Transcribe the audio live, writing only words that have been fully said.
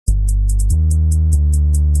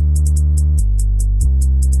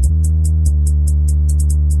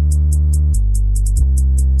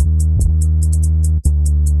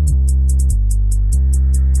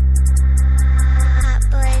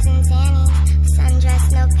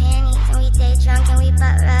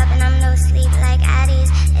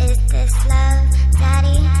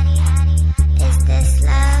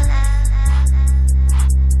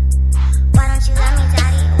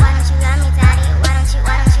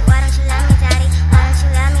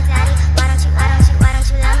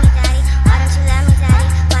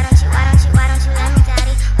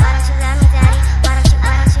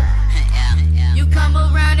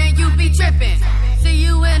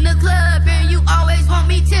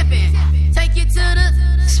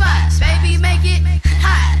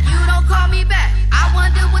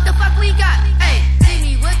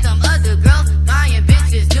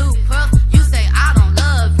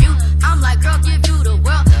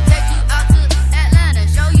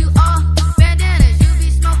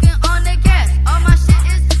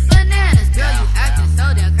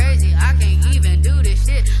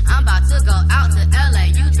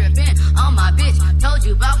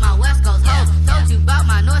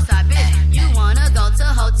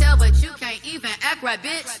Back rap,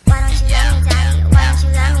 bitch. Why don't you love me, daddy? Why don't you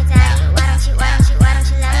love me, daddy? Why don't you love me, daddy? Why don't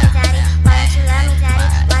you love me, daddy? Why don't you love me,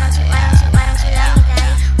 daddy? Why don't you love me,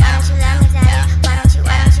 daddy? Why don't you love me, daddy? Why don't you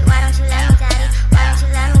love me, daddy? Why don't you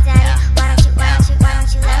love me, daddy? Why don't you love me, daddy? Why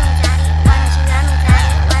don't you love me, daddy?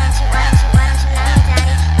 Why don't you love me, daddy? Why don't you love me, daddy? Why don't you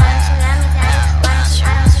love me, daddy? Why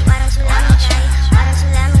don't you love me, daddy? Why don't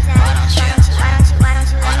you love me, daddy? Why don't you love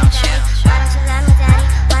me, daddy? Why don't you love me, daddy?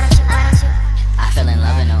 Why don't you love me, daddy? I fell in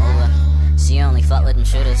love in the Uber. She only fuck with them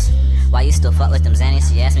shooters. Why you still fuck with them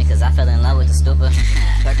Xannies? She asked me cause I fell in love with the stupid.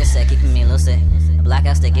 Percocet keeping me lucid.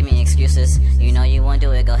 Blackouts they give me excuses. You know you won't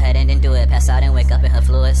do it, go ahead and then do it. Pass out and wake up in her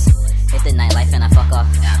fluids. Hit the nightlife and I fuck off.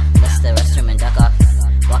 List the restroom and duck off.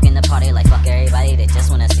 Walk in the party like fuck everybody. They just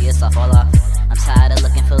wanna see us all fall off. I'm tired of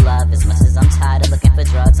looking for love as much as I'm tired of looking for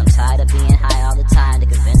drugs. I'm tired of being high all the time to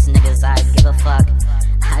convince niggas I give a fuck.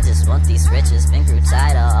 I just want these riches, been grew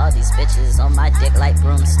tired of all these bitches on my dick like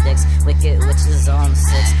broomsticks. Wicked witches on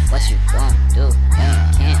 6. What you gon' do when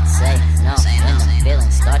you can't say no? When the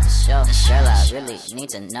feelings start to show, girl, I really need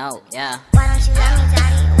to know, yeah. Why don't you love me,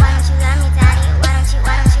 daddy? Why don't you love me?